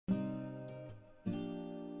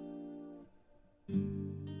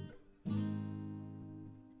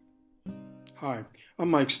Hi,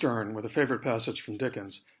 I'm Mike Stern with a favorite passage from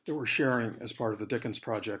Dickens that we're sharing as part of the Dickens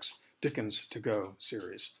Project's Dickens-to-Go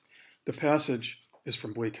series. The passage is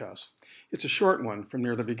from Bleak House. It's a short one from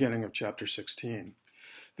near the beginning of chapter 16.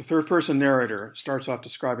 The third-person narrator starts off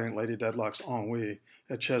describing Lady Dedlock's ennui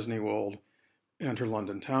at Chesney Wold and her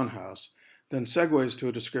London townhouse, then segues to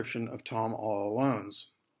a description of Tom all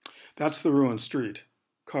Alone's. That's the ruined street,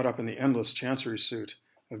 caught up in the endless chancery suit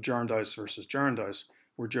of Jarndyce versus Jarndyce,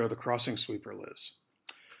 where Joe the crossing sweeper lives.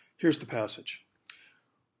 Here's the passage.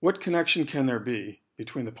 What connection can there be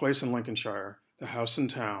between the place in Lincolnshire, the house in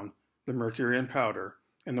town, the mercury and powder,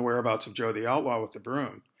 and the whereabouts of Joe the outlaw with the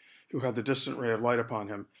broom, who had the distant ray of light upon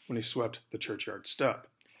him when he swept the churchyard step?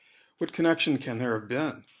 What connection can there have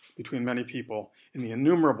been between many people in the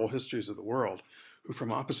innumerable histories of the world who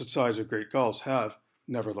from opposite sides of great gulfs have,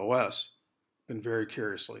 nevertheless, been very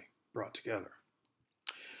curiously brought together?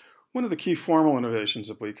 One of the key formal innovations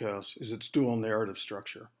of Bleak House is its dual narrative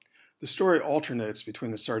structure. The story alternates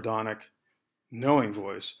between the sardonic, knowing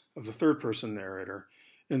voice of the third-person narrator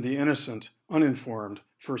and the innocent, uninformed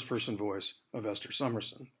first-person voice of Esther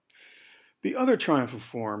Summerson. The other triumph of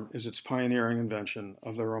form is its pioneering invention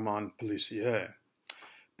of the roman policier.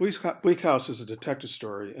 Bleak House is a detective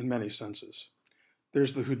story in many senses.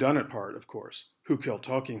 There's the whodunit part, of course, who killed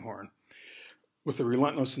Tulkinghorn, with the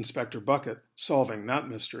relentless Inspector Bucket solving that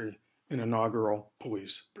mystery in inaugural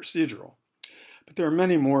police procedural. But there are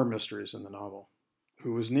many more mysteries in the novel.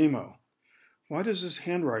 Who is Nemo? Why does his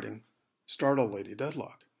handwriting startle Lady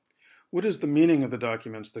Dedlock? What is the meaning of the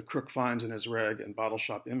documents that Crook finds in his rag and bottle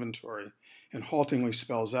shop inventory and haltingly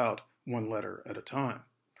spells out one letter at a time?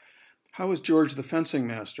 How is George the fencing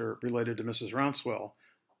master related to Mrs. Rouncewell,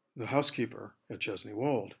 the housekeeper at Chesney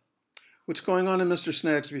Wold? What's going on in Mr.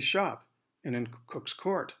 Snagsby's shop and in Cook's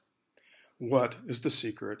court? What is the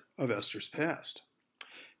secret of Esther's past?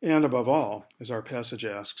 And above all, as our passage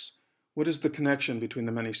asks, what is the connection between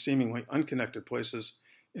the many seemingly unconnected places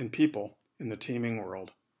and people in the teeming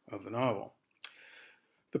world of the novel?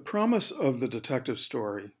 The promise of the detective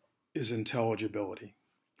story is intelligibility.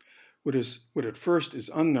 What at first is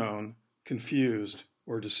unknown, confused,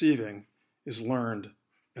 or deceiving is learned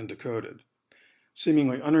and decoded.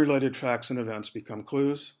 Seemingly unrelated facts and events become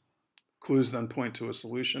clues. Clues then point to a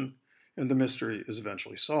solution, and the mystery is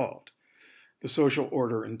eventually solved. The social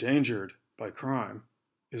order endangered by crime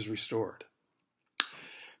is restored.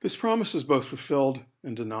 This promise is both fulfilled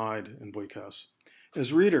and denied in Bleak House.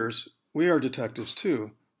 As readers, we are detectives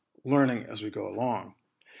too, learning as we go along.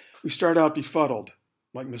 We start out befuddled,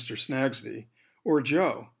 like Mr. Snagsby, or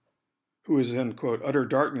Joe, who is in, quote, utter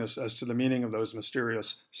darkness as to the meaning of those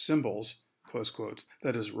mysterious symbols, close quotes,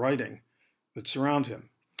 that is, writing, that surround him.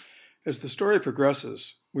 As the story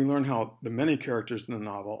progresses, we learn how the many characters in the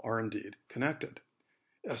novel are indeed connected.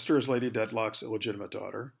 Esther is Lady Dedlock's illegitimate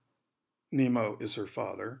daughter. Nemo is her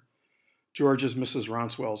father. George is Mrs.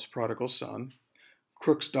 Rouncewell's prodigal son.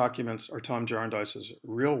 Crook's documents are Tom Jarndyce's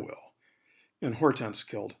real will. And Hortense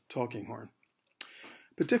killed Tulkinghorn.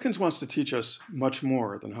 But Dickens wants to teach us much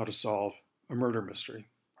more than how to solve a murder mystery.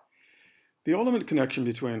 The ultimate connection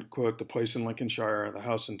between, quote, the place in Lincolnshire, the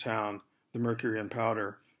house in town, the mercury and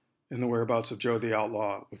powder, and the whereabouts of Joe the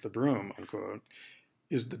outlaw with the broom, unquote,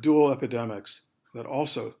 is the dual epidemics that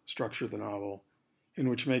also structure the novel and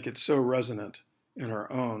which make it so resonant in our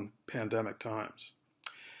own pandemic times.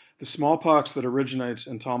 The smallpox that originates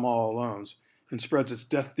in Tom all Alone's and spreads its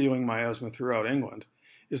death-dealing miasma throughout England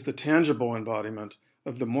is the tangible embodiment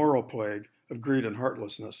of the moral plague of greed and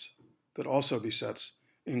heartlessness that also besets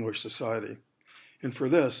English society. And for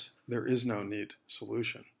this, there is no neat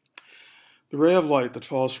solution. The ray of light that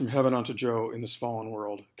falls from heaven onto Joe in this fallen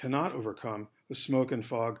world cannot overcome the smoke and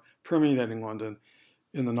fog permeating London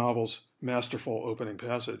in the novel's masterful opening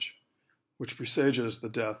passage, which presages the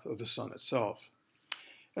death of the sun itself.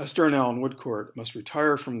 Esther and Alan Woodcourt must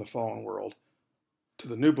retire from the fallen world to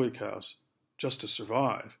the new Bleak House just to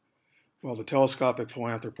survive, while the telescopic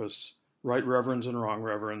philanthropists, right reverends and wrong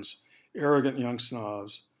reverends, arrogant young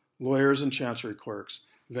snobs, lawyers and chancery clerks,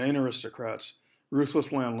 vain aristocrats,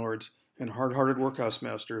 ruthless landlords, and hard-hearted workhouse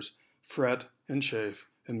masters fret and chafe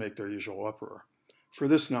and make their usual uproar. For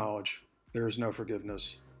this knowledge, there is no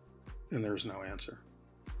forgiveness, and there is no answer.